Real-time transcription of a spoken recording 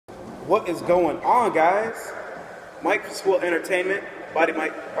What is going on, guys? Mike from Swill Entertainment, Body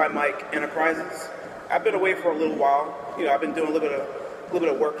Mike by Mike Enterprises. I've been away for a little while. You know, I've been doing a little bit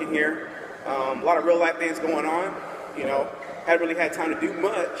of work in here. A lot of real life things going on. You know, haven't really had time to do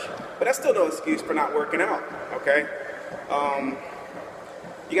much, but that's still no excuse for not working out. Okay.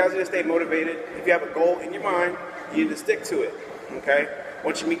 You guys need to stay motivated. If you have a goal in your mind, you need to stick to it. Okay.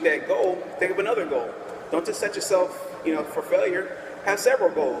 Once you meet that goal, think of another goal. Don't just set yourself, you know, for failure. Have several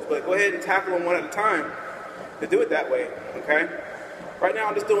goals, but go ahead and tackle them one at a time to do it that way, okay? Right now,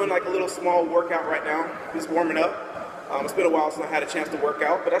 I'm just doing like a little small workout right now, just warming up. It's been a while since I had a chance to work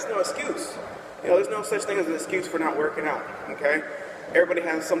out, but that's no excuse. You know, there's no such thing as an excuse for not working out, okay? Everybody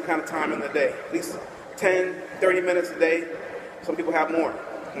has some kind of time in the day, at least 10, 30 minutes a day. Some people have more,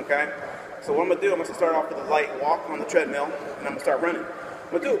 okay? So what I'm gonna do, I'm gonna start off with a light walk on the treadmill, and I'm gonna start running.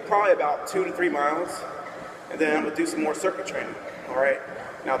 I'm gonna do probably about 2 to 3 miles, and then I'm gonna do some more circuit training. All right.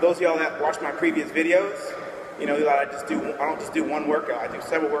 Now, those of y'all that watch my previous videos, you know that I don't just do one workout. I do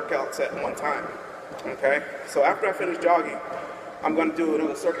several workouts at one time. Okay. So after I finish jogging, I'm going to do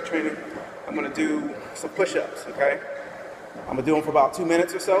another circuit training. I'm going to do some push-ups. Okay. I'm going to do them for about 2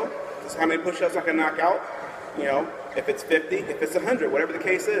 minutes or so. This is how many push-ups I can knock out. You know, if it's 50, if it's 100, whatever the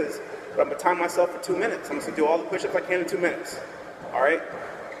case is. But I'm going to time myself for 2 minutes. I'm going to do all the push-ups I can in 2 minutes. All right.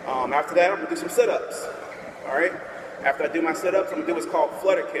 After that, I'm going to do some sit-ups. All right. After I do my sit-ups, I'm going to do what's called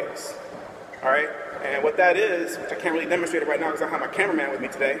flutter kicks. All right? And what that is, which I can't really demonstrate it right now because I don't have my cameraman with me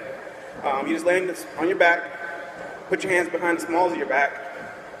today, you just lay on your back, put your hands behind the smalls of your back,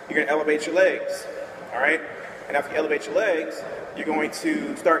 you're going to elevate your legs. All right? And after you elevate your legs, you're going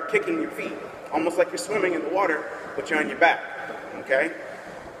to start kicking your feet, almost like you're swimming in the water, but you're on your back. Okay?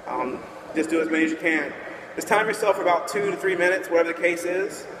 Just do as many as you can. Just time yourself for about 2 to 3 minutes, whatever the case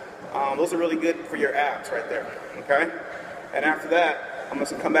is. Those are really good for your abs right there, okay? And after that, I'm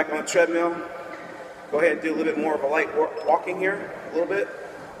just gonna come back on the treadmill, go ahead and do a little bit more of a light walking here, a little bit,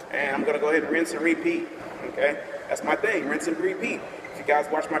 and I'm gonna go ahead and rinse and repeat, okay? That's my thing, rinse and repeat. If you guys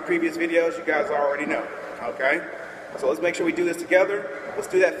watch my previous videos, you guys already know, okay? So let's make sure we do this together. Let's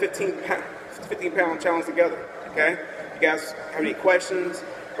do that 15-pound challenge together, okay? If you guys have any questions,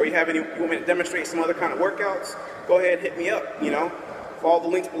 or you want me to demonstrate some other kind of workouts, go ahead and hit me up, you know? Follow the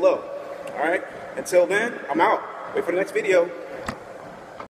links below. All right? Until then, I'm out. Wait for the next video.